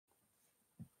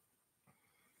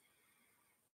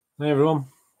Hey everyone,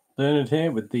 Bernard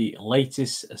here with the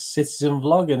latest Citizen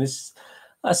vlog, and this is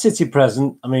a City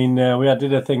present. I mean, we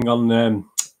did a thing on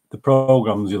the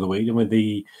programs the other week, and with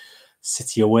the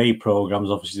City away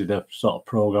programs, obviously the sort of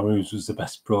program whose was the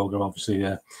best program. Obviously,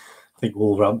 I think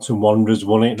Wolverhampton Wanderers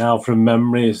won it now from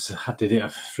memory. I did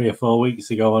it 3 or 4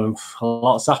 weeks ago, and a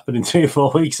lot's happened in 3 or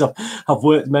 4 weeks. I've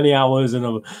worked many hours, and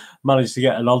I've managed to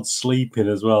get an odd sleep in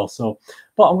as well. So,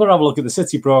 but I'm going to have a look at the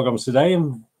City programs today,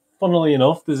 and funnily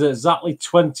enough, there's exactly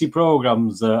 20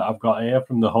 programs that I've got here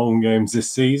from the home games this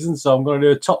season. So I'm going to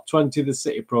do a top 20 of the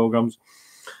City programs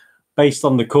based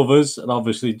on the covers, and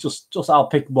obviously just I'll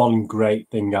pick one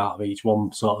great thing out of each,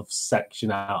 one sort of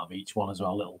section out of each one as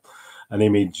well, an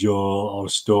image or a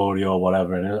story or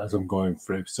whatever, and as I'm going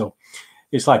through. So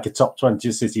it's like a top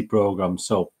 20 City program.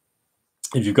 So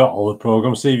if you've got all the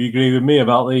programs, see if you agree with me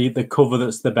about the cover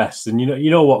that's the best. And you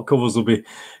know what covers will be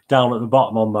down at the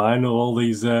bottom on mine. All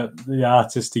these the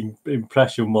artistic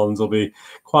impression ones will be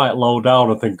quite low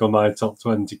down, I think, on my top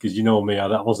 20, because you know me,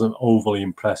 I wasn't overly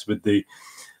impressed with the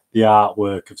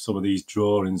artwork of some of these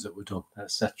drawings that were done,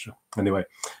 etc. Anyway,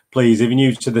 please, if you're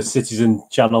new to the Citizen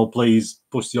channel, please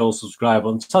push the old subscribe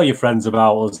button. Tell your friends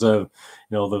about us.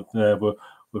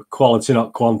 We're quality,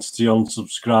 not quantity on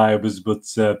subscribers, but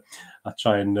I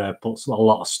try and put a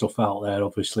lot of stuff out there.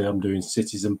 Obviously, I'm doing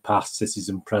Citizen past,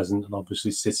 Citizen present, and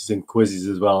obviously Citizen quizzes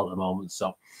as well at the moment.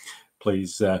 So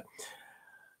please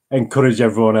encourage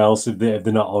everyone else, if they're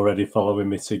not already following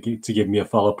me, to give me a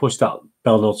follow. Push that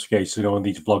bell notification so you know when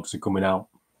these vlogs are coming out.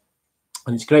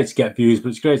 And it's great to get views, but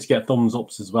it's great to get thumbs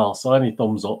ups as well. So any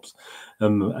thumbs ups.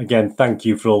 Again, thank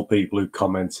you for all the people who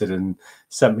commented and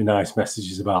sent me nice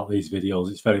messages about these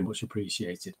videos. It's very much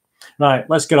appreciated. Right,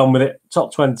 let's get on with it.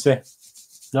 Top 20.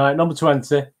 Right, number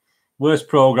 20. Worst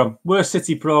program, worst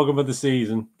City program of the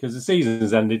season, because the season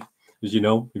has ended, as you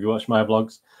know, if you watch my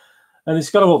vlogs. And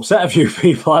it's going to upset a few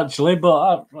people, actually,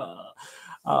 but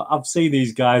I've seen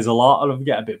these guys a lot, and I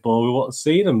get a bit bored with what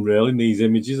seeing them, really, in these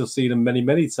images. I've seen them many,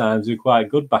 many times. They're quite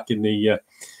good back in the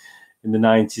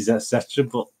 90s, etc.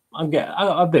 But I'm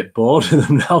a bit bored of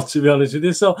them now, to be honest with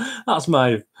you. So that's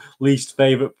my least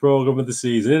favourite programme of the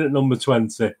season. In at number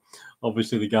 20,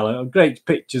 obviously the gala. Great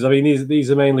pictures. I mean,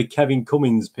 these are mainly Kevin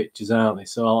Cummins pictures, aren't they?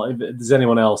 So if there's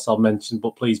anyone else, I'll mention.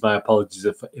 But please, my apologies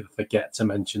if I forget to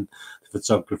mention the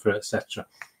photographer, etc.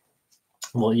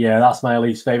 Well, yeah, that's my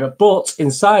least favourite. But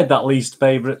inside that least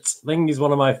favourite thing is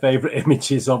one of my favourite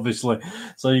images, obviously.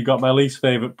 So you've got my least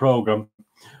favourite programme,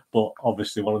 but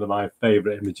obviously one of my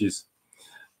favourite images.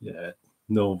 Yeah,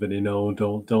 no, Vinny, no,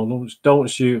 don't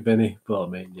shoot, Vinny. But I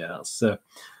mean, yeah,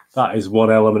 that is one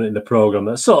element in the programme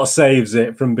that sort of saves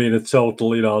it from being a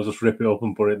total, I'll just rip it up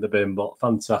and put it in the bin. But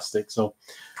fantastic. So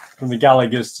from the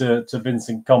Gallaghers to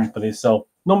Vincent Kompany. So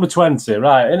number 20,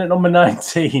 right, in at number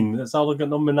 19. Let's have a look at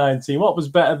number 19. What was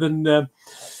better than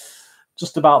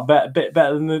just about a bit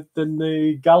better than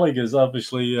the Gallaghers?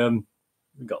 Obviously,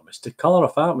 we've got Mr.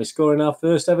 Kolarov, aren't we, scoring our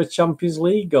first ever Champions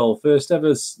League goal, first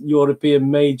ever European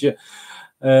major,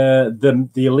 the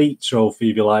elite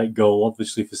trophy, if you like, goal,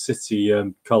 obviously for City.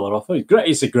 Kolarov,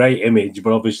 it's a great image,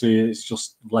 but obviously it's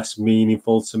just less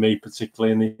meaningful to me,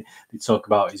 particularly. And they talk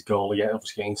about his goal again,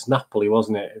 obviously against Napoli,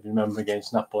 wasn't it? If you remember,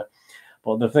 against Napoli.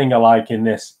 But the thing I like in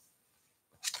this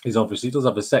is obviously it does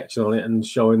have a section on it and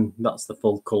showing that's the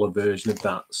full colour version of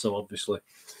that. So obviously,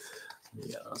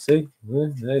 yeah, see,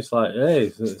 it's like,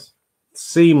 hey, it's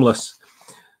seamless.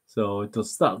 So it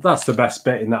does that. That's the best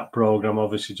bit in that programme.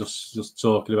 Obviously, just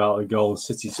talking about the goal,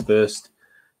 City's first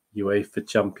UEFA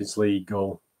Champions League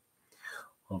goal.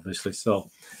 Obviously, so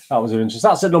that was of interest.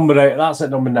 That's at number 8. That's at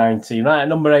number 19. Right, at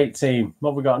number 18.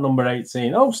 What have we got at number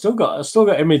 18? Oh, still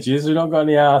got images. We've not got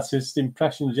any artist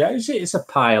impressions yet. It's a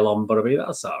pile on, but I mean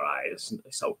that's all right.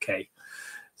 It's okay.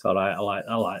 It's all right.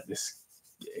 I like this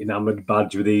enamoured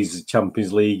badge with these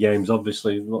Champions League games.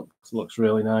 Obviously, looks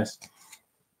really nice.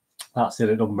 That's it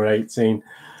at number 18.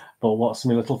 But what's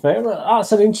my little favourite?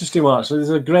 That's an interesting one, actually. There's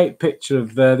a great picture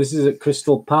of this is at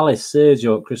Crystal Palace,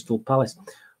 Sergio at Crystal Palace.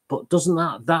 But doesn't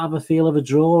that have a feel of a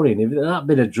drawing? If that had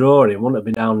been a drawing, wouldn't it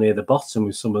be down near the bottom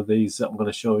with some of these that I'm going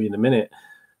to show you in a minute?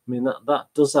 I mean, that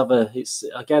does have it's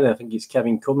again, I think it's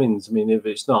Kevin Cummins. I mean, if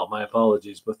it's not, my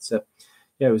apologies. But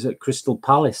yeah, it was at Crystal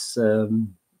Palace,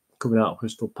 coming out of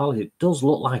Crystal Palace. It does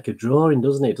look like a drawing,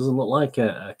 doesn't it? It doesn't look like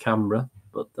a camera,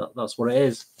 but that's what it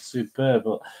is. Superb.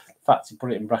 But the fact you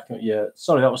put it in bracket, yeah.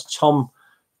 Sorry, that was Tom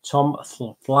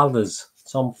Flathers.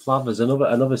 Tom Flathers,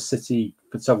 another City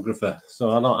photographer.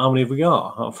 So I don't know how many have we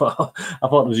got. I thought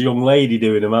there was a young lady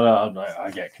doing them.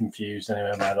 I get confused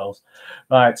anyway. My those.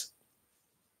 Right,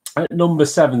 at number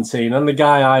 17, and the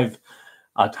guy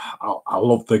I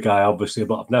love the guy, obviously,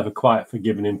 but I've never quite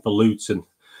forgiven him for Luton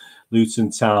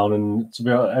Town. And to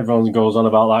be honest, everyone goes on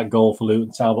about that goal for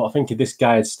Luton Town, but I think if this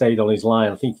guy had stayed on his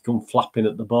line, I think he come flapping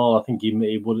at the ball. I think he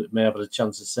may have had a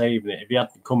chance of saving it. If he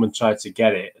hadn't come and tried to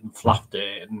get it and flapped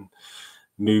it and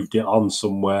moved it on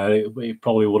somewhere, it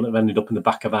probably wouldn't have ended up in the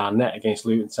back of our net against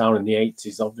Luton Town in the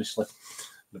 80s, obviously.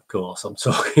 And of course, I'm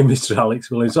talking Mr.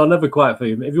 Alex Williams. So I'll never quite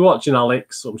forgive him. If you're watching,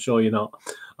 Alex, I'm sure you're not,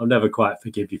 I'll never quite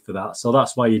forgive you for that. So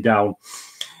that's why you're down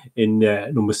in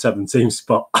number 17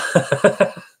 spot.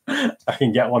 I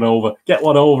can get one over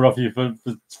off you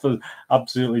for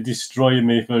absolutely destroying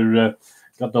me for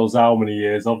God knows how many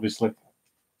years, obviously.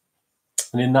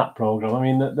 And in that program, I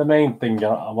mean, the main thing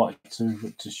I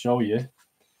wanted to show you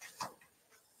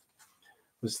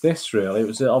was this. Really, it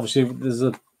was obviously there's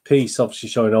a piece obviously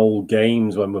showing old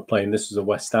games when we're playing. This was a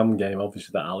West Ham game,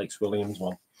 obviously that Alex Williams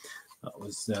one. That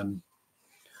was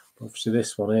obviously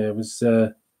this one here was.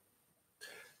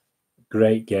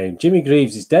 Great game. Jimmy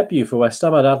Greaves' debut for West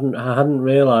Ham. I hadn't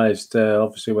realised,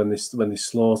 obviously, when they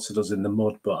slaughtered us in the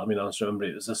mud. But I mean, I just remember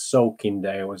it was a soaking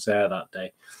day. I was there that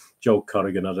day. Joe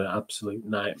Corrigan had an absolute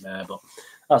nightmare. But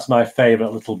that's my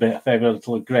favourite little bit. Favourite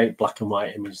little great black and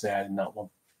white image there in that one.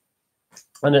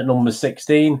 And at number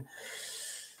 16,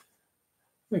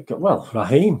 we've got, well,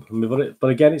 Raheem. But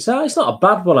again, it's not a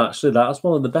bad one, actually. That's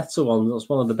one of the better ones. That's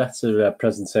one of the better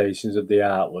presentations of the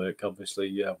artwork.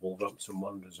 Obviously, Wolverhampton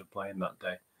Wanderers are playing that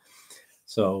day.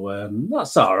 So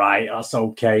that's all right. That's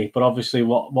okay. But obviously,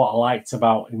 what I liked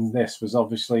about in this was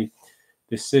obviously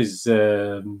this is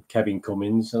Kevin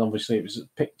Cummins. And obviously, it was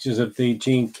pictures of the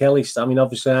Gene Kelly. I mean,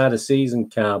 obviously, I had a season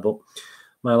card, but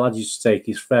my lad used to take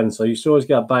his friend, so I used to always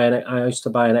I used to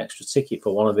buy an extra ticket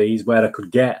for one of these where I could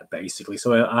get, basically.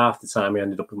 So half the time we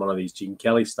ended up in one of these Gene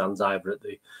Kelly stands, either at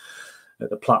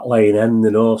the Platt Lane end, the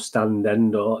North Stand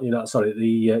end, or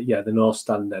the North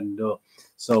Stand end.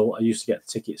 So I used to get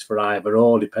tickets for either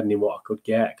or, depending what I could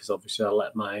get, because obviously I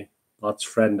let my lad's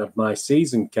friend have my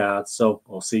season card,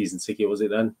 or season ticket was it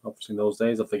then? Obviously in those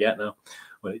days, I forget now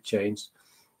when it changed.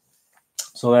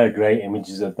 So they're great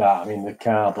images of that. I mean, the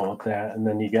cardboard there, and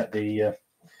then you get the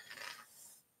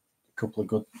couple of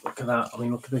good. Look at that. I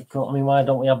mean, look at the. I mean, why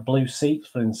don't we have blue seats,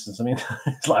 for instance? I mean,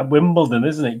 it's like Wimbledon,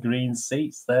 isn't it? Green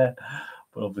seats there,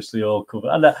 but obviously all covered.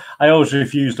 And I always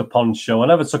refused a poncho. I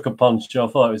never took a poncho. I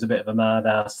thought it was a bit of a mad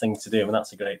ass thing to do, and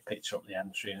that's a great picture up the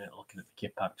entry and looking at the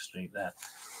Kippack Street there.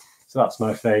 So that's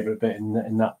my favourite bit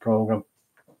in that program,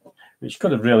 which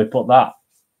could have really put that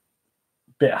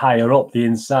bit higher up the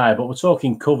inside, but we're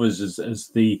talking covers as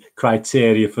the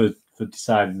criteria for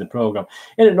deciding the program.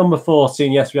 In at number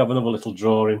 14, yes, we have another little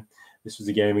drawing. This was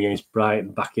a game against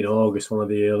Brighton back in August, one of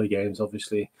the early games,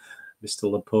 obviously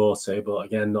Mr. Laporte, but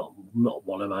again, not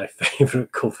one of my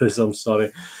favourite covers, I'm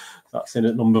sorry. That's in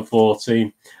at number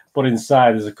 14. But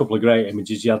inside, there's a couple of great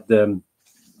images. You had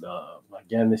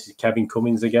again, this is Kevin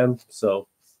Cummins again, so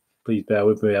please bear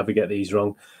with me if I ever get these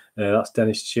wrong. That's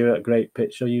Dennis Stewart, a great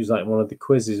picture. I used that in one of the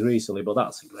quizzes recently, but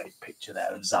that's a great picture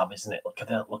there of Zab, isn't it? Look at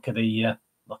that. Look at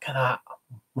that.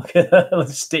 Look at the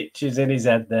stitches in his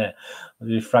head there.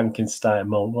 The Frankenstein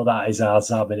moment. Well, that is our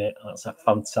Zab, in it. That's a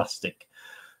fantastic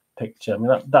picture. I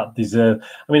mean, that deserves.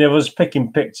 I mean, if I was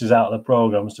picking pictures out of the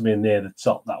programs to be near the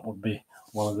top, that would be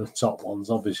one of the top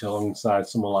ones, obviously, alongside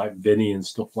someone like Vinny and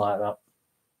stuff like that.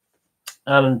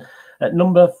 And at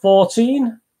number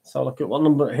 14. So look at what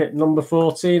number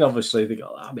 14. Obviously, they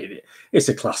got that. I mean, it's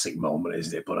a classic moment,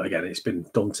 isn't it? But again, it's been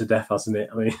done to death, hasn't it?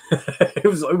 I mean, it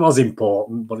was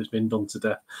important, but it's been done to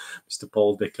death. Mr.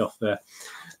 Paul Dickoff there.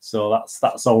 So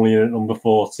that's only at number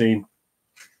 14.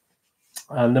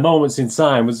 And the moments in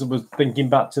time was thinking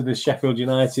back to the Sheffield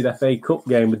United FA Cup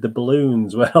game with the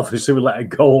balloons, where obviously we let a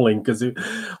goal in because we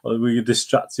were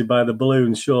distracted by the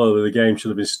balloons. Surely the game should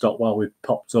have been stopped while we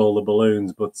popped all the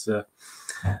balloons, but.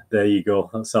 There you go.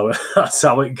 That's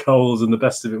how it goes. And the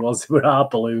best of it was they were our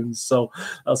balloons, so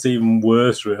that's even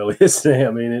worse, really, isn't it? I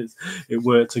mean, it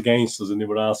worked against us, and they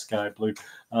were our sky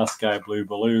blue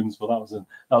balloons. But that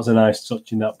was a nice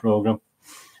touch in that program.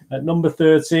 At number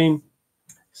 13,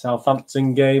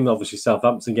 Southampton game. Obviously,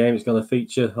 Southampton game is going to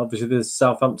feature. Obviously, the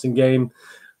Southampton game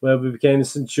where we became the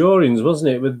Centurions,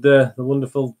 wasn't it? With the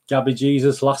wonderful Gabby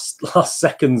Jesus last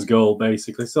seconds goal,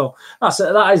 basically. So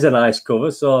that is a nice cover.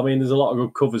 So I mean, there's a lot of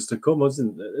good covers to come,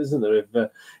 isn't there?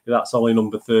 If that's only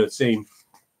number 13.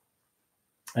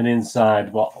 And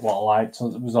inside, what I liked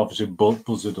was obviously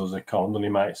Buzzer does a con, and he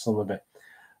might some of it.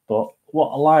 But what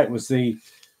I liked was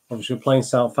obviously playing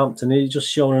Southampton. He's just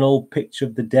showing an old picture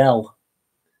of the Dell.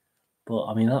 But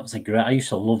I mean, that was a great. I used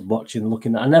to love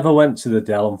looking. I never went to the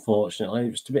Dell, unfortunately.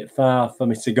 It was a bit far for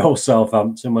me to go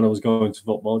Southampton when I was going to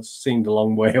football. It seemed a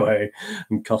long way away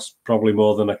and cost probably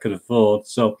more than I could afford.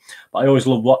 So, but I always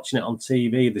loved watching it on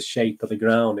TV. The shape of the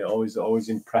ground, it always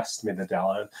impressed me. The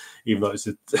Dell, even though it's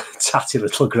a tatty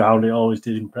little ground, it always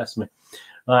did impress me.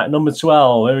 Right, number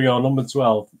 12. Here we go. Number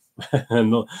 12.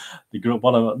 And the group,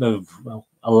 one of the, well,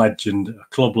 a legend, a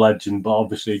club legend, but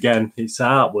obviously again it's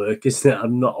artwork, isn't it?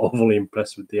 I'm not overly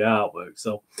impressed with the artwork.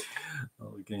 So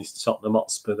against Tottenham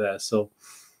Hotspur there. So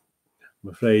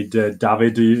I'm afraid,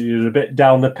 David, you're a bit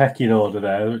down the pecking order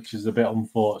there, which is a bit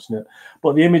unfortunate.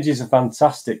 But the images are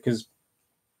fantastic because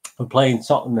we're playing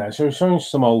Tottenham there. So we're showing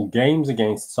some old games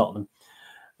against Tottenham.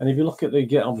 And if you look at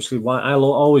the, obviously, I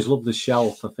always love the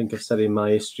shelf. I think I've said in my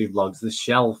history vlogs, the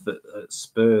shelf at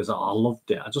Spurs. I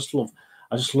loved it. I just love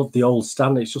the old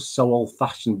stand. It's just so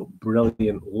old-fashioned but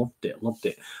brilliant. Loved it.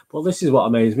 But this is what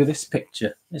amazed me. This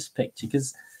picture,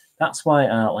 because that's White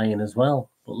Hart Lane as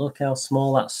well. But look how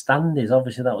small that stand is.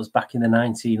 Obviously, that was back in the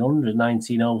 1900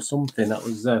 something. That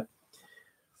was.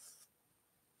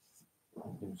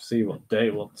 See what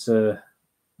date?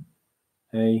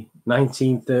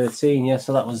 1913, yeah,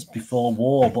 so that was before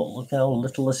war, but look how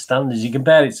little the stand is. You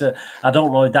compare it to, I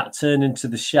don't know if that turned into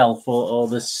the shelf or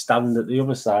the stand at the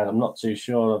other side. I'm not too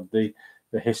sure of the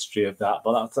history of that,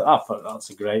 but I thought that's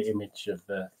a great image of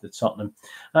the Tottenham.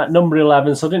 At number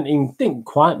 11, so didn't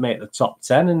quite make the top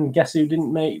 10, and guess who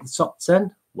didn't make the top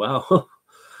 10? Wow.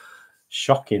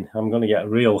 Shocking. I'm going to get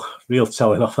real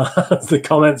telling off the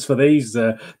comments for these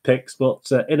picks, but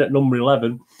in at number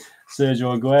 11,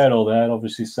 Sergio Aguero there,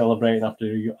 obviously celebrating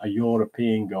after a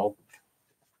European goal.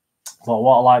 But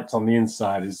what I liked on the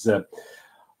inside is,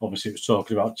 obviously, it was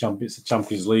talking about it's a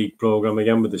Champions League programme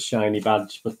again with the shiny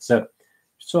badge. But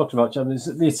talking about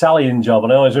the Italian job,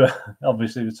 and I always,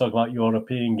 obviously, we talk about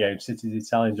European games, City's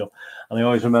Italian job, and I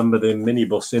always remember the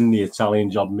minibus in the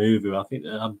Italian job movie. I think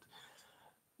they had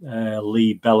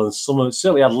Lee Bell and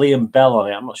certainly had Liam Bell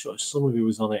on it. I'm not sure if some of you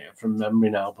was on it from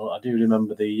memory now, but I do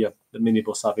remember the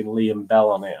minibus having Liam Bell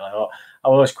on it. I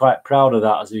was quite proud of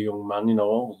that as a young man. You know,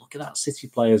 oh, look at that, City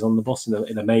players on the bus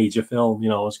in a major film. You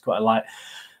know, I was quite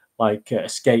like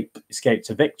Escape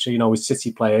to Victory. You know, with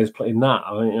City players playing that.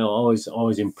 I mean, you know,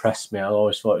 always impressed me. I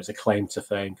always thought it was a claim to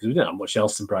fame because we didn't have much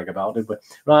else to brag about, did we?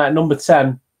 Right, number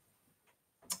 10.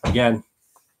 Again,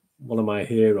 one of my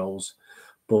heroes.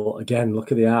 But again,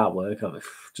 look at the artwork; it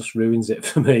just ruins it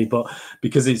for me. But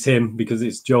because it's him, because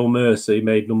it's Joe Mercer, he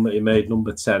made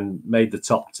number 10, made the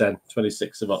top 10,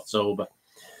 26th of October.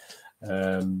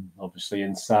 Obviously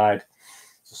inside,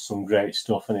 just some great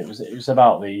stuff, and it was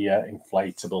about the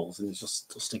inflatables, and it's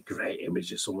just a great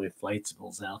image of some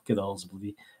inflatables. There. Look at those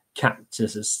bloody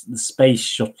cactus, the space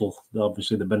shuttle,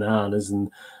 obviously the bananas, and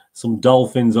some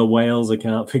dolphins or whales. I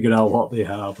can't figure out what they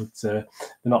are, but they're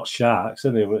not sharks,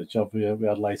 are they? Which we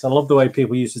had later. I love the way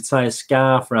people used to tie a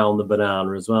scarf around the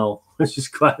banana as well, which is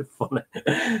quite funny.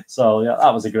 So yeah,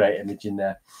 that was a great image in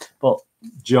there. But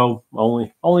Joe,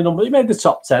 only number, he made the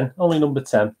top 10, only number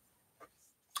 10.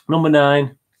 Number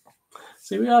 9.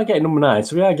 See, we are getting number 9,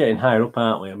 so we are getting higher up,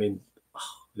 aren't we? I mean,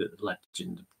 the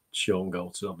legend. Sean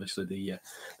Goldson, obviously the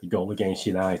goal against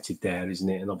United there, isn't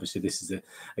it? And obviously this is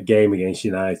a game against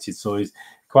United, so he's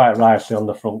quite rightly on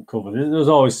the front cover. There's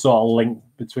always sort of link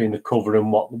between the cover and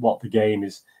what the game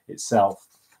is itself,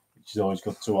 which is always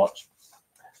good to watch.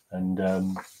 And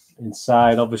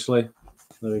inside, obviously,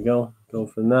 there we go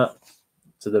from that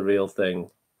to the real thing.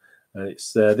 And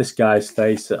it's this guy's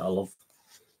face that I love.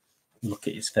 Look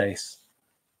at his face.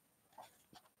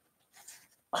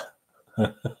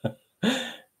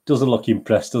 Doesn't look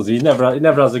impressed, does he? He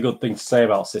never has a good thing to say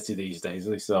about City these days,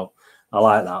 does he? So I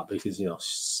like that because, you know,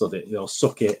 suck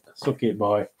it,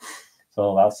 boy.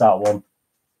 So that's that one.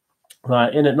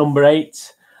 Right, in at number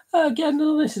 8. Again,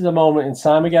 this is a moment in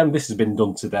time. Again, this has been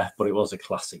done to death, but it was a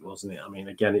classic, wasn't it? I mean,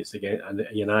 again, it's a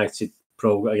United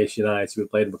program against United. We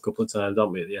played them a couple of times,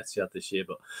 haven't we, at the Etihad this year?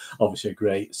 But obviously a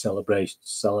great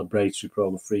celebratory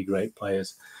program, 3 great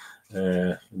players.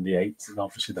 In the 80s, and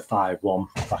obviously the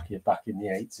 5-1 back in the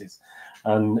 80s,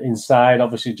 and inside,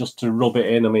 obviously, just to rub it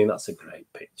in. I mean, that's a great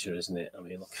picture, isn't it? I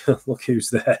mean, look who's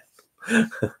there.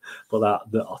 But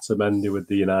the Otamendi with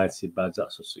the United badge,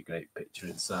 that's just a great picture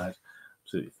inside.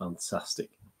 Absolutely fantastic.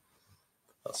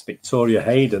 That's Victoria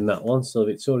Hayden, that one. So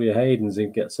Victoria Hayden's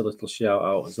gets a little shout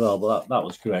out as well. But that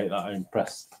was great. That I'm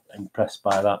impressed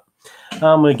by that.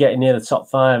 And we're getting near the top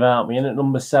 5, aren't we? In at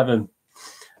number 7.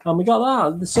 And we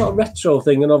got that, the sort of retro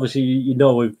thing. And obviously, you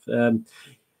know,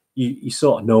 you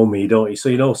sort of know me, don't you? So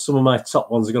you know some of my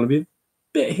top ones are going to be a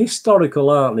bit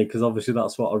historical, aren't they? Because obviously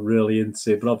that's what I'm really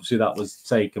into. But obviously that was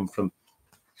taken from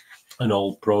an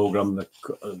old program.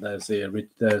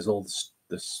 There's all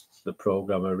the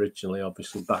program originally,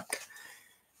 obviously back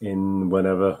in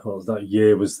whenever, what was that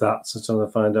year was that? So trying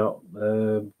to find out.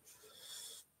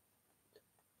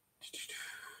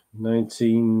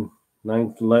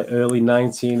 Early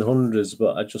 1900s,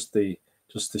 but I just the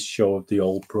show of the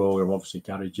old program. Obviously,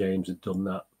 Gary James had done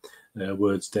that.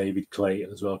 Words David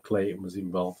Creighton as well. Creighton was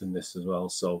involved in this as well.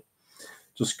 So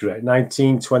just great.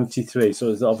 1923.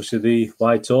 So it's obviously the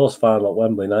White Horse final at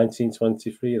Wembley.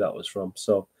 1923. That was from.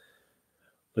 So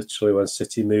literally when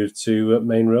City moved to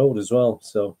Main Road as well.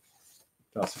 So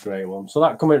that's a great one. So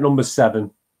that coming at number 7.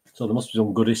 So there must be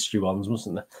some good history ones,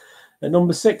 mustn't there? At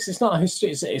number 6, it's not a history.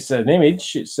 It's an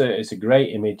image. It's a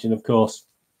great image, and of course,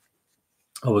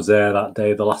 I was there that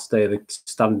day, the last day of the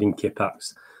standing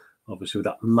Kippax. Obviously, with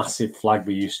that massive flag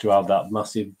we used to have, that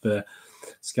massive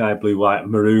sky blue, white,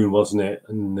 maroon, wasn't it?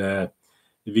 And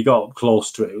if you got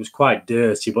close to it, it was quite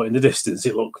dirty, but in the distance,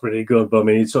 it looked pretty good. But I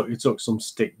mean, it took some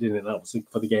stick, didn't it? That was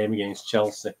for the game against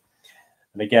Chelsea.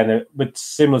 And again, but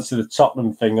similar to the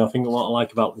Tottenham thing, I think what I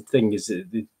like about the thing is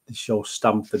they show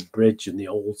Stamford Bridge and the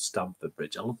old Stamford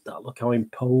Bridge. I love that. Look how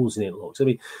imposing it looks. I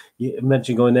mean, you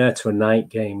mentioned going there to a night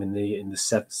game in the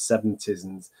 70s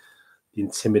and the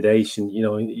intimidation. You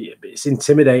know, it's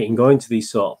intimidating going to these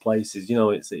sort of places. You know,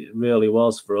 it really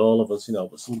was for all of us. You know,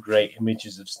 but some great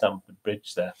images of Stamford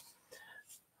Bridge there.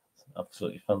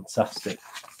 Absolutely fantastic.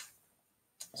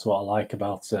 That's what I like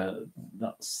about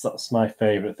that's my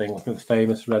favourite thing. Look at the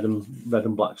famous red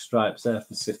and black stripes there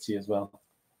for City as well.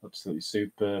 Absolutely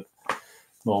superb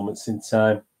moments in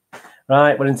time.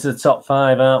 Right, we're into the top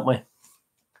 5, aren't we?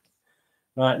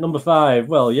 Right, number 5.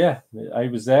 Well, yeah, I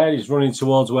was there. He's running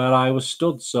towards where I was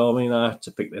stood. So, I mean, I had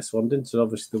to pick this one, didn't I?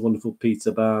 Obviously, the wonderful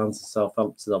Peter Barnes,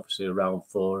 Southampton, obviously round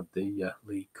 4 of the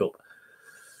League Cup.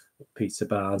 Peter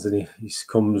Barnes, and he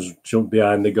comes, jump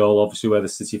behind the goal, obviously where the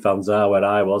City fans are, where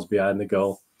I was behind the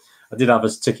goal. I did have a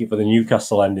ticket for the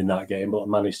Newcastle end in that game, but I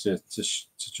managed to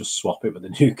just swap it with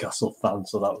the Newcastle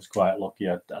fans, so that was quite lucky.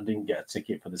 I didn't get a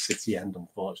ticket for the City end,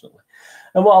 unfortunately.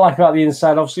 And what I like about the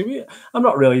inside, obviously, I'm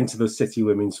not really into the City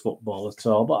women's football at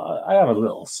all, but I have a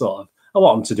little sort of, I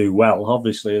want them to do well,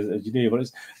 obviously, as you do, but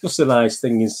it's just a nice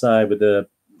thing inside with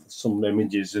some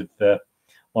images of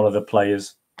one of the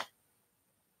players.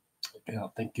 I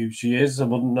can't think who she is. I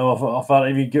wouldn't know if you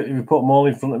put them all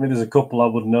in front of me. There's a couple I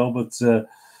would know, but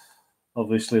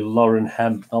obviously Lauren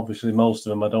Hemp. Obviously, most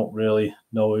of them I don't really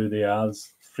know who they are.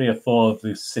 There's 3 or 4 of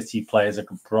the City players I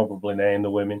could probably name the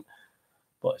women,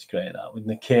 but it's great that with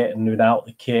the kit and without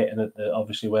the kit, and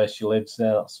obviously where she lives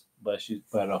there. That's where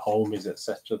her home is,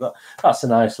 etc. That's a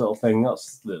nice little thing.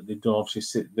 They don't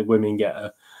obviously the women get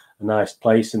a nice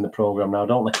place in the programme now,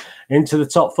 don't they? Into the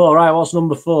top 4. Right, what's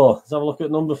number 4? Let's have a look at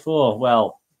number 4.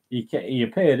 Well, he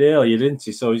appeared earlier, didn't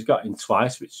he? So he's got in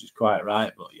twice, which is quite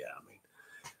right. But yeah, I mean,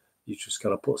 you just got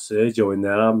to put Sergio in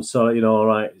there. I'm sorry, you know, all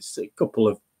right, it's a couple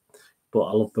of, but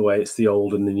I love the way it's the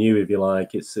old and the new, if you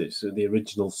like. It's the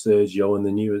original Sergio and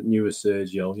the newer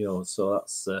Sergio, you know. So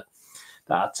that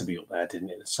had to be up there,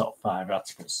 didn't it? The top 5, I had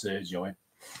to put Sergio in.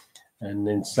 And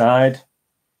inside,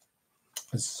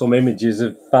 there's some images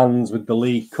of fans with the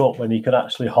League Cup when he could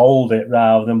actually hold it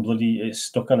rather than bloody it's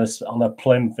stuck on a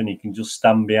plinth and he can just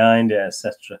stand behind it,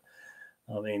 etc.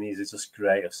 I mean, these are just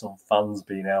great of some fans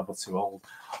being able to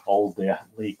hold the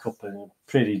League Cup, and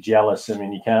pretty jealous. I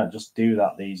mean, you can't just do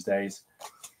that these days.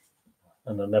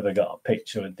 And I never got a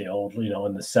picture with the old, you know,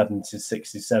 in the 70s,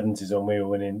 60s, 70s when we were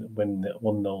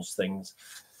won those things.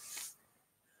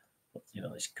 But, you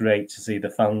know, it's great to see the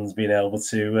fans being able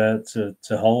to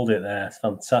hold it there. It's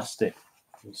fantastic.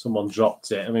 If someone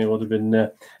dropped it, I mean, it would have been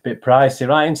a bit pricey.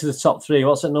 Right into the top 3.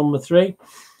 What's at number 3?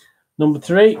 Number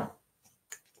 3.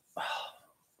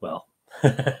 Well,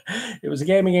 it was a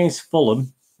game against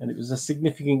Fulham, and it was a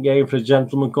significant game for a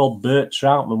gentleman called Bert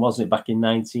Troutman, wasn't it, back in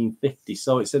 1950?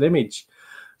 So it's an image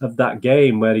of that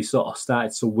game where he sort of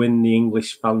started to win the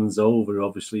English fans over.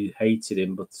 Obviously hated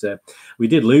him, but we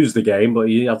did lose the game, but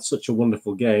he had such a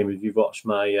wonderful game. If you've watched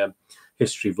my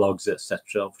history vlogs,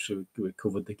 etc., obviously we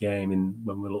covered the game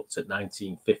when we looked at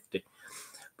 1950.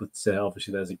 But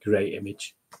obviously there's a great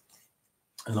image.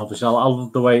 And obviously I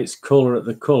love the way it's colour,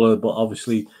 but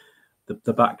obviously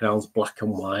the background's black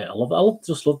and white. I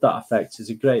just love that effect. It's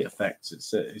a great effect.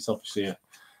 It's obviously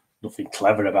nothing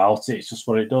clever about it. It's just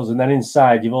what it does. And then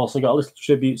inside, you've also got a little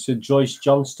tribute to Joyce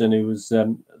Johnston, who was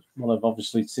one of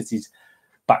obviously City's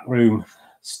backroom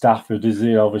staff, who does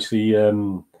obviously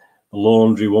the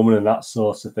laundry woman and that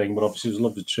sort of thing. But obviously, it was a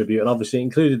lovely tribute, and obviously it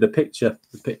included the picture,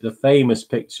 the famous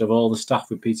picture of all the staff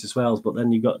with Peter Swales. But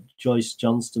then you got Joyce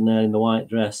Johnston there in the white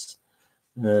dress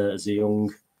as a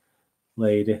young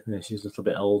lady. She's a little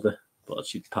bit older, but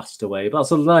she'd passed away. But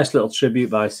that's a nice little tribute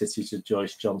by City to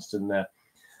Joyce Johnston there,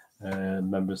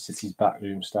 member of City's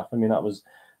backroom staff. I mean, that was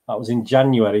in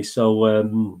January,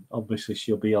 so obviously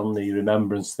she'll be on the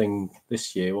remembrance thing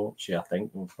this year, won't she? I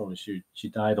think probably she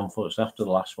died unfortunately after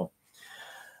the last one.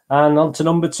 And on to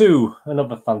number 2,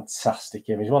 another fantastic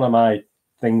image. One of my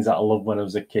things that I loved when I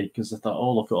was a kid, because I thought,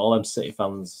 oh, look at all them City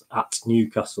fans at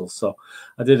Newcastle. So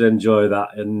I did enjoy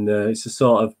that, and it's a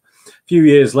sort of few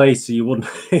years later, you wouldn't,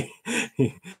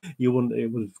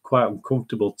 it was quite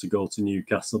uncomfortable to go to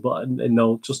Newcastle. But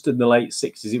just in the late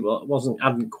 60s, it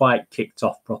hadn't quite kicked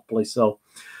off properly. So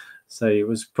it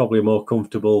was probably more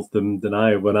comfortable than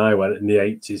when I went in the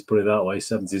 80s, put it that way,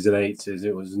 70s and 80s.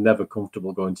 It was never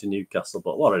comfortable going to Newcastle.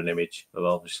 But what an image of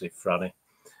obviously Franny.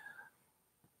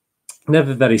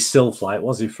 Never very sylph-like,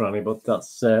 was he, Franny? But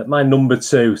that's my number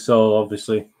 2. So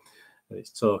obviously, it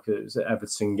was an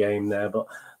Everton game there, but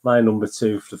my number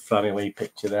 2 for the Franny Lee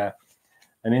picture there.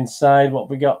 And inside, what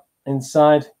we got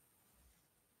inside?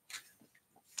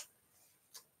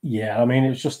 Yeah, I mean, it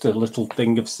was just a little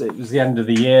thing of, it was the end of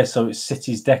the year, so it's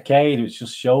City's decade. It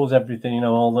just shows everything, you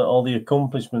know, all the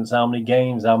accomplishments, how many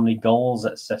games, how many goals,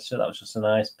 etc. That was just a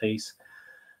nice piece.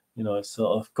 You know, it's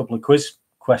sort of a couple of quiz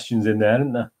questions in there,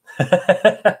 isn't there?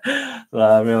 So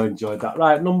I really enjoyed that.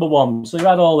 Right, number 1. So you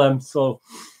had all them. So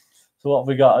what have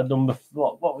we got at number?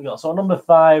 What we got? So number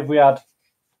 5, we had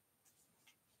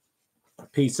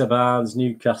Peter Barnes,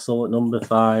 Newcastle at number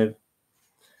 5.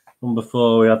 Number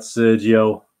 4, we had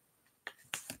Sergio.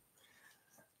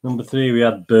 Number 3, we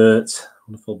had Bert,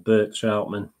 wonderful Bert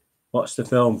Troutman. Watch the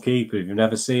film Keeper if you've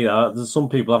never seen it. There's some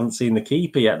people haven't seen The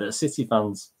Keeper yet that are City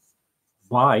fans.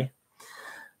 Why?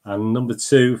 And number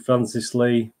 2, Francis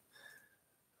Lee.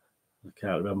 I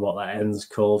can't remember what that end's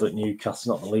called at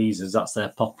Newcastle, not the Leazers. That's their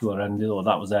popular end, or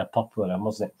that was their popular end,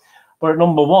 wasn't it? But at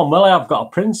number 1, well, I've got a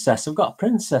princess. I've got a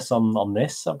princess on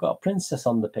this. I've got a princess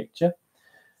on the picture.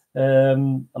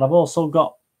 And I've also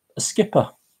got a skipper.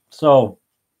 So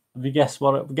have you guessed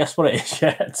what it is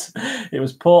yet? It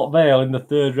was Port Vale in the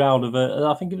 3rd round of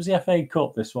I think it was the FA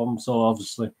Cup, this one. So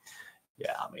obviously,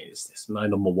 yeah, I mean, it's my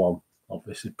number 1.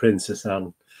 Obviously, Princess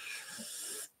Anne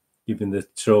giving the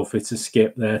trophy to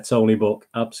Skip there. Tony Buck,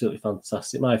 absolutely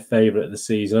fantastic. My favourite of the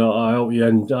season. I hope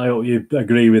you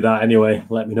agree with that anyway.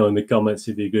 Let me know in the comments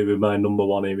if you agree with my number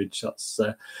 1 image. That's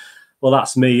well,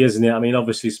 that's me, isn't it? I mean,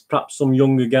 obviously, perhaps some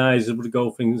younger guys would go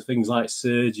things like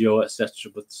Sergio,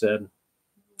 etc. But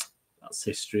that's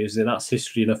history, isn't it? That's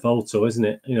history in a photo, isn't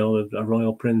it? You know, a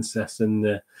royal princess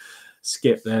and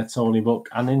Skip there, Tony Buck.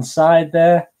 And inside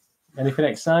there, anything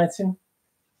exciting?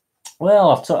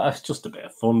 Well, it's just a bit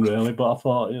of fun, really. But I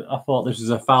thought this was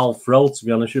a foul throw, to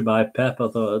be honest with you, by Pep. I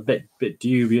thought a bit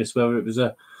dubious whether it was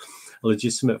a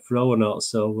legitimate throw or not.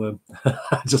 So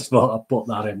I just thought I'd put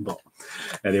that in. But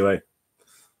anyway,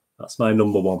 that's my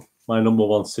number 1. My number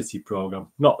 1 City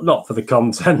programme. Not for the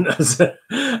content, as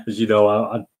you know,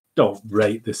 I don't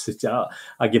rate the City.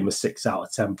 I give them a 6 out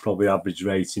of 10, probably average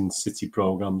rating City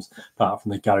programmes, apart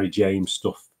from the Gary James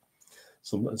stuff.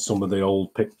 Some of the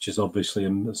old pictures, obviously,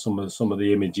 and some of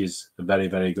the images are very,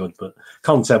 very good. But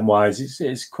content-wise,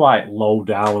 it's quite low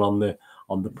down on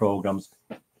the programmes.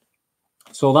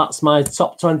 So that's my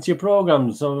top 20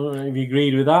 programmes. So if you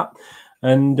agreed with that.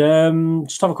 And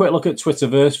just have a quick look at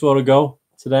Twitterverse before I go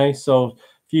today. So a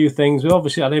few things. We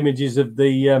obviously had images of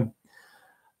the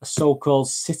so-called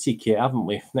City kit, haven't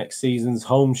we? Next season's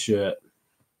home shirt.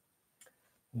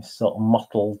 This sort of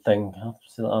mottled thing.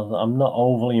 I'm not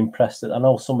overly impressed. I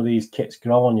know some of these kits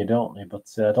grow on you, don't they? But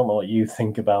I don't know what you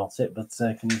think about it. But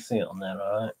can you see it on there,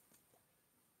 all right?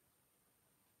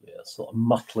 Yeah, sort of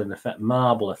mottling effect,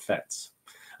 marble effects.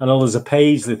 I know there's a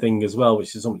Paisley thing as well,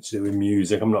 which is something to do with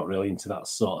music. I'm not really into that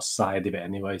sort of side of it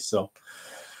anyway, so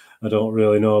I don't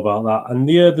really know about that. And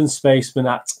the Urban Spaceman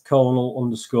at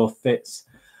Colonel_Fitz.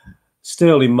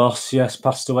 Sterling Moss, yes,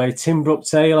 passed away. Tim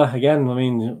Brooke-Taylor, again, I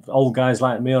mean, old guys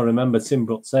like me, I remember Tim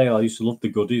Brooke-Taylor. I used to love the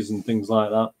goodies and things like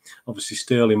that. Obviously,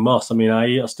 Sterling Moss. I mean,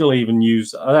 I still even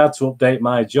use, I had to update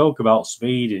my joke about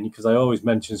speeding because I always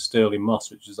mention Sterling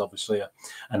Moss, which is obviously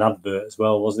an advert as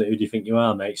well, wasn't it? Who do you think you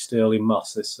are, mate? Sterling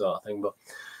Moss, this sort of thing. But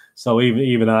so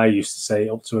even I used to say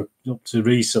up to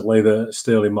recently that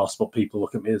Sterling Moss, but people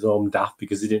look at me as home daft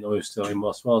because they didn't know who Sterling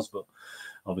Moss was, but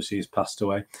obviously he's passed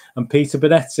away. And Peter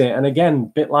Bonetti, and again, a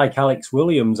bit like Alex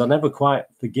Williams, I never quite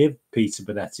forgive Peter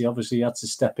Bonetti. Obviously he had to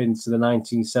step into the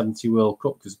 1970 World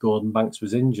Cup because Gordon Banks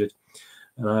was injured.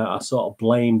 And I sort of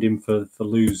blamed him for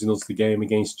losing us the game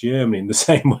against Germany in the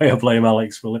same way I blame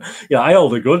Alex Williams. Yeah, I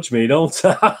hold a grudge, me, don't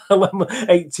I?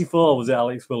 84 was it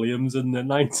Alex Williams, and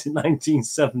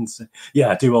 1970. Yeah,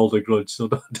 I do hold a grudge, so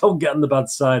don't get on the bad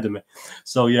side of me.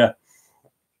 So yeah,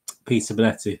 Peter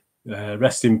Bonetti,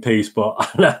 rest in peace. But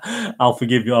I'll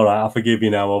forgive you. All right, I'll forgive you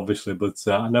now, obviously. But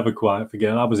I never quite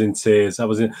forget. I was in tears. I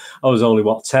was only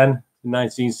what, 10.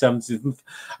 1970.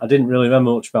 I didn't really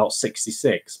remember much about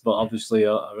 66, but obviously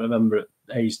I remember at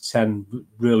age 10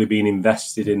 really being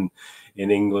invested in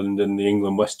England and the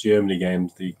England-West Germany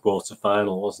games, the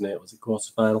quarter-final, wasn't it? Was it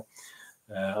quarter-final?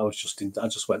 I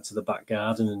just went to the back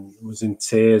garden and was in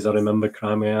tears. I remember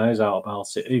crying my eyes out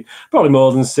about it. Probably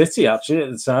more than City actually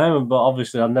at the time, but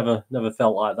obviously I never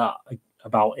felt like that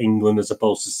about England as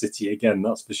opposed to City again.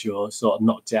 That's for sure. It sort of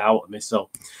knocked it out of me. So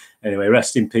anyway,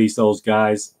 rest in peace, those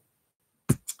guys.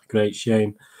 Great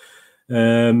shame.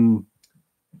 And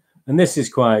this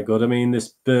is quite good. I mean,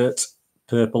 this Bert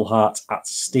Purple Heart at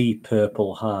Steve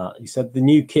Purple Heart. He said the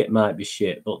new kit might be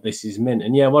shit, but this is mint.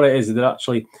 And yeah, what it is, they're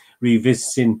actually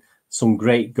revisiting some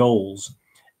great goals,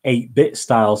 8-bit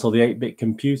style, so the 8-bit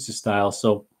computer style.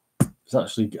 So there's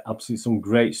actually absolutely some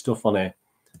great stuff on here.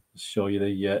 I'll show you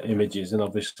the images, and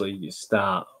obviously you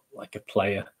start like a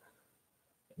player.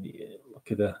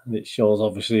 Look at that, and it shows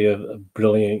obviously a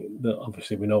brilliant.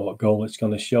 Obviously, we know what goal it's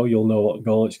going to show. You'll know what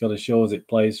goal it's going to show as it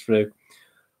plays through,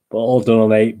 but all done on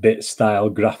 8-bit style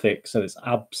graphics, and it's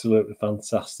absolutely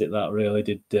fantastic. That really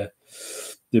did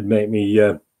make me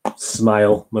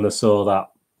smile when I saw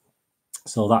that.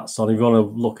 So that's on. If you want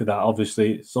to look at that,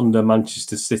 obviously it's under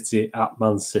Manchester City at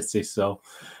Man City. So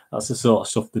that's the sort of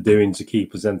stuff they're doing to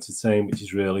keep us entertained, which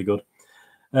is really good.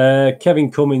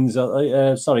 Kevin Cummins,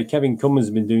 Kevin Cummins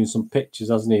has been doing some pictures,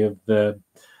 hasn't he, of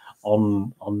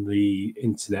on the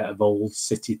internet of old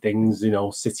City things, you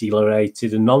know, City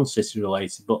related and non-City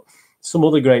related, but some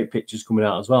other great pictures coming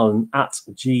out as well. And at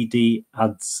GD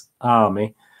Ads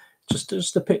Army,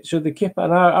 just a picture of the kit.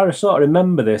 And I sort of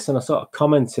remember this, and I sort of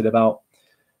commented about,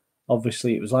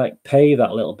 obviously it was like pave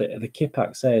that little bit of the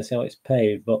Kipak, say how it's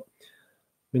paved, but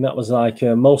I mean, that was like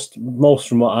most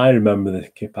from what I remember, the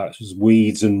Kipaks was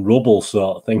weeds and rubble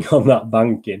sort of thing on that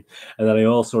banking. And then I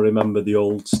also remember the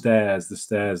old stairs, the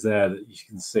stairs there that you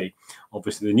can see.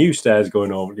 Obviously, the new stairs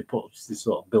going over, they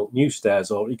sort of built new stairs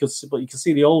over. But you can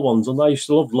see the old ones. And I used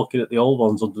to love looking at the old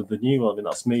ones under the new one. I mean,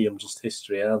 that's me. I'm just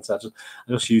history. I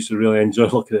just used to really enjoy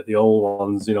looking at the old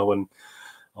ones, you know, and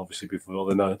obviously before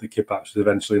the Kipaks was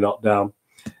eventually knocked down.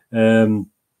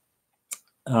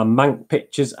 Mank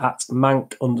Pictures at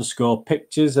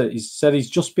Mank_Pictures. He said he's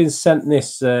just been sent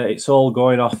this. It's all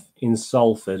going off in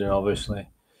Salford, and obviously,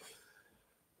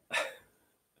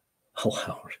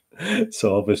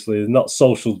 so obviously, there's not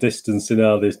social distancing.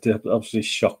 There's obviously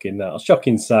shocking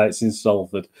sights in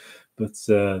Salford. But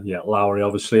yeah, Lowry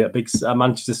obviously a big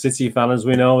Manchester City fan, as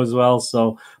we know as well.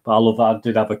 So, but I love that. I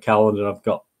did have a calendar. I've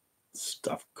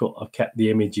kept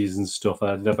the images and stuff.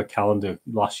 I did have a calendar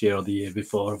last year or the year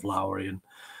before of Lowry, and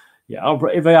yeah,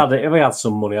 if I had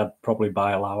some money, I'd probably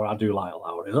buy a Lowry. I do like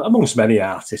Lowry, amongst many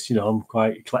artists. You know, I'm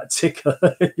quite eclectic.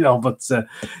 You know, but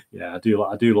yeah, I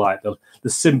do like the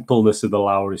simpleness of the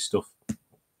Lowry stuff.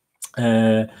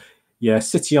 Yeah,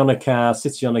 City on a card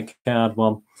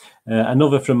one.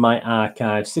 Another from my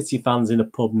archive. City fans in a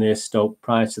pub near Stoke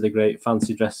prior to the great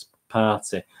fancy dress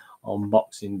party on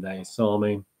Boxing Day. So I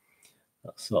mean,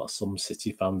 that's sort of some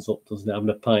City fans up, doesn't it? Having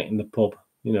a pint in the pub,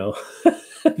 you know.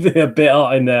 Be a bit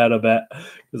hot in there, I bet,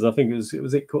 because I think it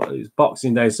was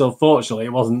Boxing Day. So fortunately,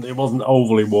 it wasn't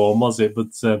overly warm, was it? But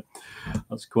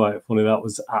that's quite funny. That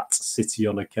was at City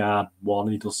on a card one.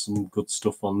 He does some good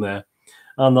stuff on there.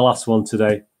 And the last one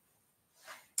today,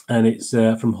 and it's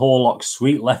from Horlock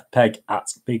Sweet Left Peg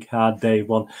at Big Hard Day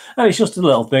one. And it's just a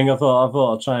little thing. I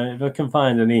thought I'd try, if I can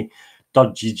find any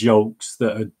dodgy jokes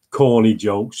that are corny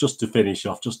jokes, just to finish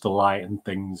off, just to lighten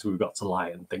things. We've got to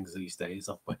lighten things these days,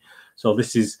 haven't we? So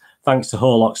this is thanks to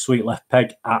Horlock Sweet Left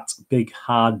Peg at Big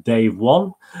Hard Dave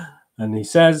 1, and he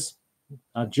says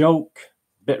a joke,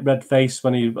 bit red face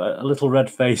when a little red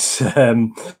face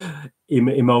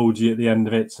emoji at the end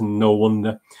of it, and no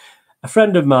wonder. A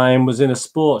friend of mine was in a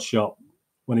sports shop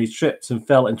when he tripped and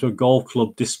fell into a golf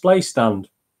club display stand.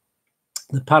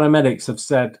 The paramedics have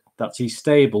said that he's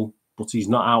stable, but he's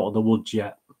not out of the woods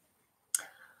yet.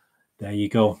 There you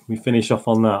go. We finish off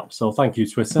on that. So thank you,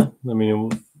 Twitter. I mean,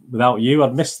 without you,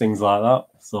 I'd miss things like that.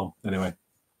 So anyway,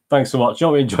 thanks so much.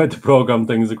 Hope you enjoyed the program.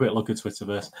 Things a quick look at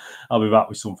Twitterverse. I'll be back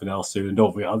with something else soon. And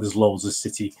don't forget, there's loads of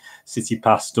City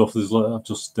Pass stuff. I've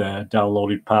just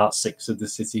downloaded part 6 of the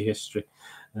City history.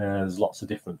 There's lots of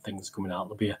different things coming out.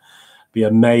 There'll be be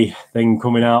a May thing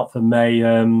coming out for May.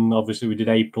 Obviously, we did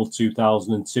April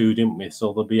 2002, didn't we?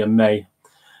 So there'll be a May,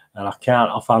 and I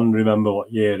can't offhand remember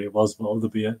what year it was, but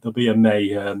there'll be a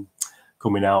May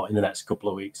coming out in the next couple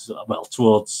of weeks. Well,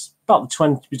 towards about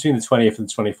between the 20th and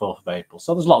the 24th of April.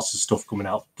 So there's lots of stuff coming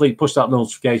out. Please push that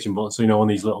notification button so you know when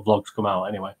these little vlogs come out.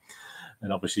 Anyway,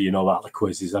 and obviously you know about the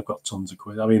quizzes. I've got tons of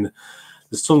quizzes. I mean,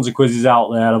 there's tons of quizzes out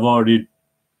there. I've already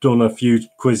done a few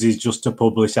quizzes just to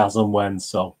publish as and when.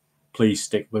 So please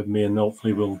stick with me, and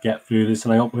hopefully we'll get through this.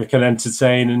 And I hope we can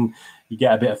entertain and you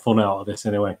get a bit of fun out of this.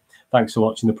 Anyway, thanks for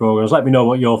watching the programs. Let me know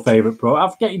what your favourite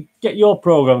program. Get your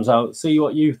programs out. See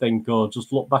what you think, or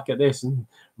just look back at this and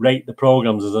rate the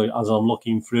programs as I'm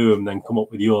looking through them. Then come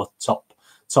up with your top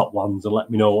ones and let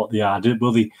me know what they are.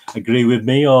 Will they agree with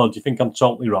me, or do you think I'm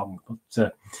totally wrong?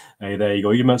 But hey, there you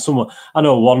go. You met someone. I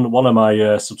know one of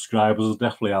my subscribers will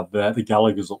definitely have the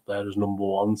Gallagher's up there as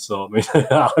 #1. So I mean,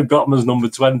 I've got them as number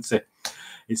 20.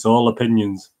 It's all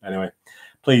opinions. Anyway,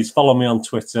 please follow me on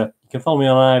Twitter. You can follow me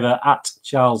on either at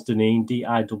Charles Deneen,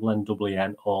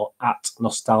 DINNN, or at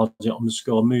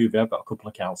Nostalgia_movie. I've got a couple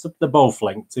of accounts. They're both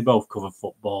linked. They both cover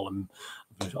football, and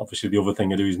obviously the other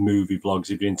thing I do is movie vlogs.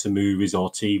 If you're into movies or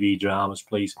TV dramas,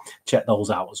 please check those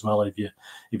out as well. If you're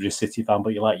a City fan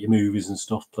but you like your movies and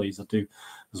stuff, please, I do.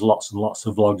 There's lots and lots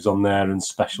of vlogs on there and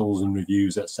specials and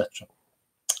reviews, etc.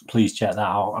 Please check that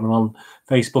out. And I'm on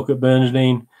Facebook at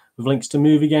Bernardine, with links to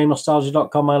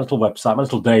moviegamenostalgia.com, my little website, my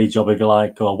little day job, if you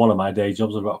like, or one of my day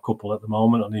jobs. I've got a couple at the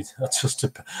moment. I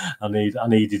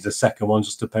needed a second one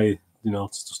just to pay,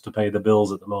 just to pay the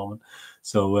bills at the moment.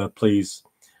 So please,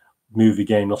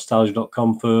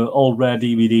 moviegamenostalgia.com for old rare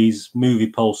DVDs, movie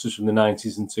posters from the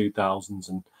 90s and 2000s,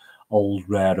 and old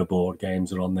rarer board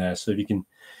games are on there. So if you can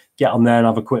get on there and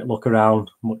have a quick look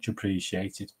around, much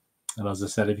appreciated. And as I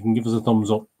said, if you can give us a thumbs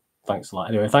up, thanks a lot.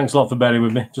 Anyway, thanks a lot for bearing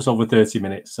with me. Just over 30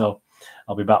 minutes. So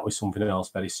I'll be back with something else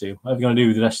very soon. What are you going to do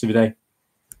with the rest of your day?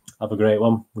 Have a great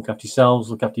one. Look after yourselves,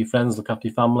 look after your friends, look after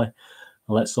your family, and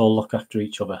let's all look after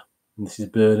each other. And this is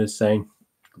Bernard saying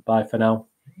goodbye for now.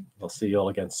 I'll see you all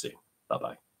again soon.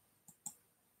 Bye-bye.